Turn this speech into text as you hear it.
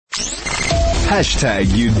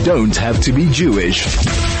You don't have to be Jewish.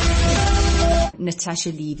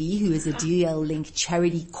 Natasa Levy, who is a DL Link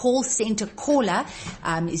Charidy Call Center caller,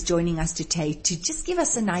 is joining us today to just give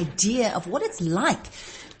us an idea of what it's like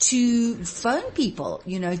to phone people,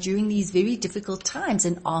 during these very difficult times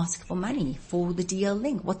and ask for money for the DL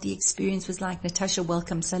Link, what the experience was like. Natasa,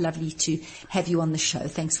 welcome. So lovely to have you on the show.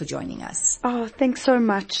 Thanks for joining us. Oh, thanks so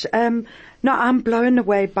much. No, I'm blown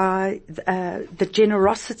away by the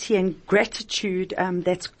generosity and gratitude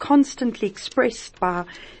that's constantly expressed by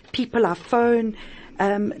people I phone.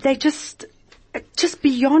 They just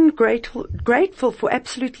beyond grateful for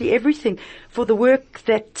absolutely everything, for the work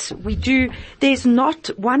that we do. There's not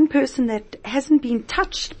one person that hasn't been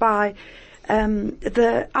touched by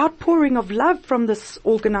the outpouring of love from this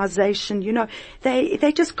organization.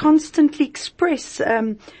 They just constantly express,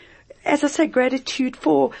 as I say, gratitude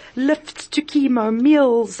for lifts to chemo,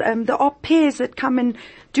 meals, the au pairs that come and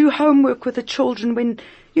do homework with the children when,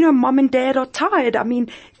 mom and dad are tired.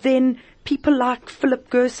 Then people like Philip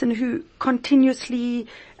Gerson, who continuously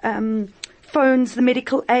phones the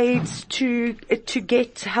medical aides to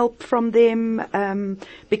get help from them,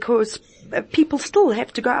 because people still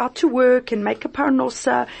have to go out to work and make a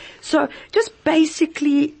parnosa. So just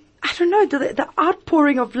basically, I don't know, the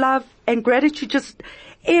outpouring of love and gratitude, just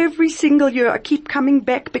every single year I keep coming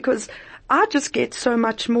back because I just get so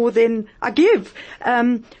much more than I give.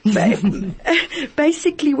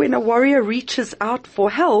 Basically, when a warrior reaches out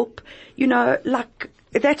for help,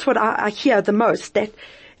 that's what I hear the most, that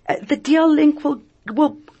the DL Link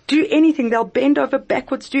will do anything. They'll bend over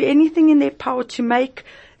backwards, do anything in their power to make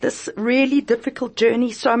this really difficult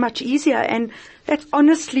journey so much easier. And that's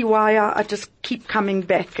honestly why I just keep coming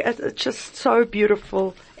back. It's just so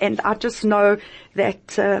beautiful. And I just know that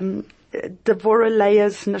Devorah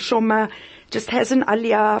Leah's neshama just has an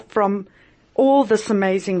aliyah from all this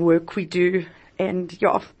amazing work we do. And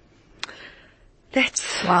that's...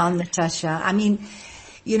 Wow, Natasa.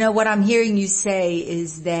 What I'm hearing you say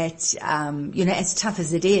is that, as tough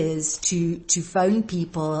as it is to phone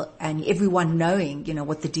people and everyone knowing,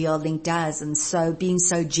 what the DL Link does, and so being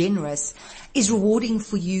so generous is rewarding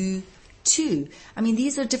for you too.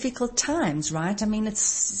 These are difficult times, right?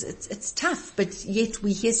 It's tough, but yet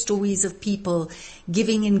we hear stories of people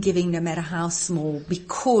giving and giving, no matter how small,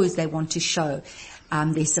 because they want to show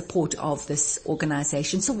their support of this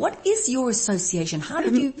organization. So what is your association? How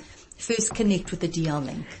did you first connect with the DL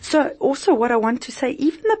Link? So also what I want to say,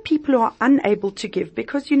 even the people who are unable to give,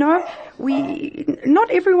 because not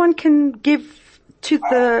everyone can give to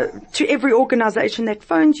every organization that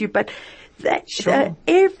phones you, but Sure.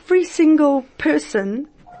 Every single person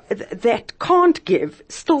that can't give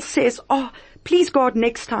still says, "Oh, please God,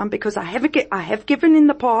 next time, because I have given in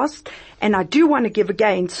the past and I do want to give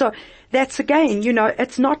again." So that's again,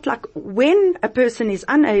 it's not like when a person is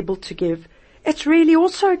unable to give, it's really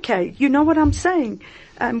also okay. You know what I'm saying?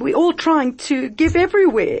 We're all trying to give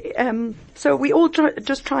everywhere. So we all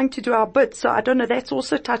just trying to do our bit. So I don't know, that's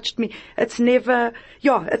also touched me. It's never,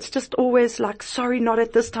 it's just always like, sorry, not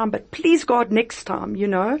at this time, but please God, next time,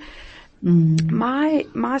 My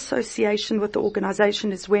association with the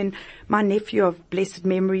organization is when my nephew of blessed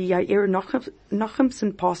memory, Yair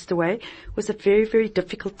Nachemson, passed away. It was a very, very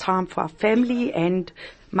difficult time for our family, and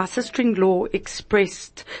my sister-in-law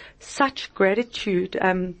expressed such gratitude.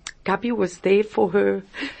 Gabi was there for her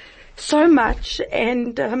so much,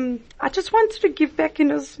 and I just wanted to give back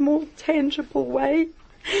in a small, tangible way.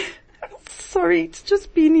 Sorry, it's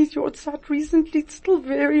just been his yahrzeit recently. It's still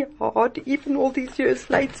very hard, even all these years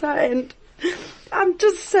later, and I'm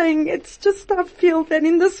just saying, it's just, I feel that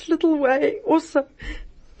in this little way, also,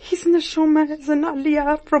 his neshama has an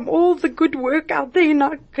aliyah from all the good work out there in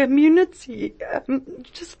our community.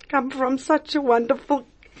 Just come from such a wonderful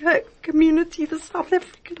community. The South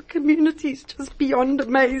African community is just beyond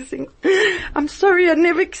amazing. I'm sorry, I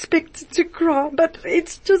never expected to cry, but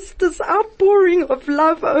it's just this outpouring of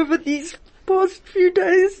love over these past few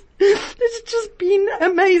days. It's just been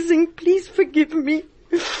amazing. Please forgive me.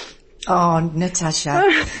 Oh, Natasa,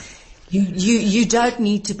 you don't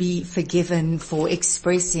need to be forgiven for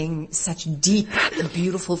expressing such deep,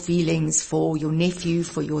 beautiful feelings for your nephew,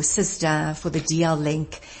 for your sister, for the DL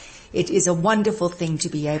Link. It is a wonderful thing to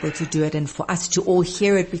be able to do it, and for us to all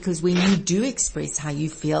hear it, because when you do express how you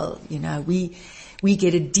feel, we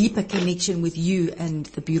get a deeper connection with you and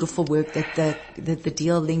the beautiful work that the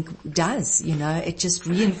DL Link does. It just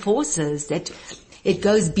reinforces that it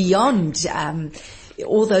goes beyond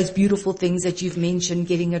all those beautiful things that you've mentioned,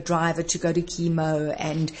 getting a driver to go to chemo,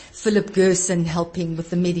 and Philip Gerson helping with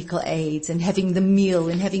the medical aids, and having the meal,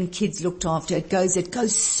 and having kids looked after. It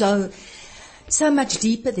goes so so much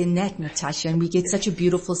deeper than that, Natasha, and we get such a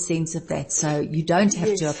beautiful sense of that. So you don't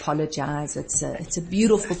have to apologize. It's a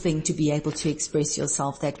beautiful thing to be able to express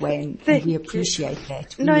yourself that way, and we appreciate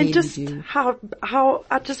that. We really just do. how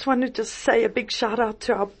I just want to just say a big shout out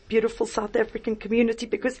to our beautiful South African community,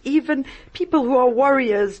 because even people who are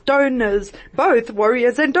warriors, donors, both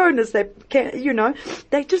warriors and donors,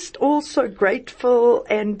 they're just all so grateful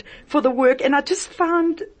and for the work. And I just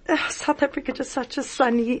found South Africa just such a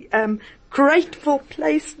sunny, grateful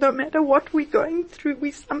place. No matter what we're going through,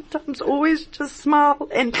 we sometimes always just smile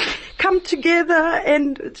and come together,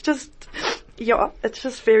 and it's just,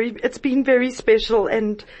 it's been very special.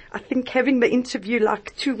 And I think having the interview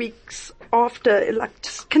like 2 weeks after, like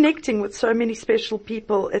just connecting with so many special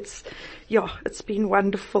people, it's been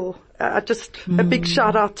wonderful. A big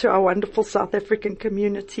shout out to our wonderful South African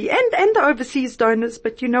community and the overseas donors,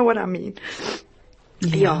 but you know what I mean.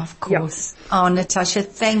 Yeah, of course. Yeah. Oh, Natasha,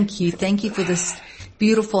 thank you. Thank you for this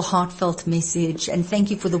beautiful, heartfelt message, and thank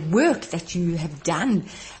you for the work that you have done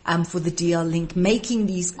for the DL Link, making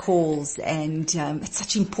these calls, and it's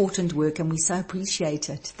such important work, and we so appreciate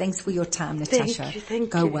it. Thanks for your time, Natasha. Thank you.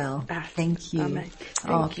 Go well. Thank you.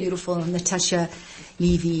 Thank you. Beautiful. Natasa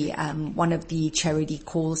Levy, one of the Charity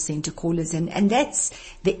Call Center callers, and that's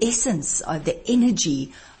the essence of the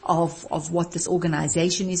energy of what this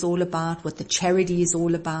organization is all about, what the charity is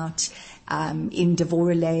all about. In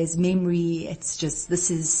Devorah Layer's memory, it's just, this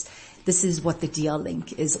is what the DL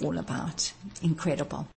Link is all about. Incredible.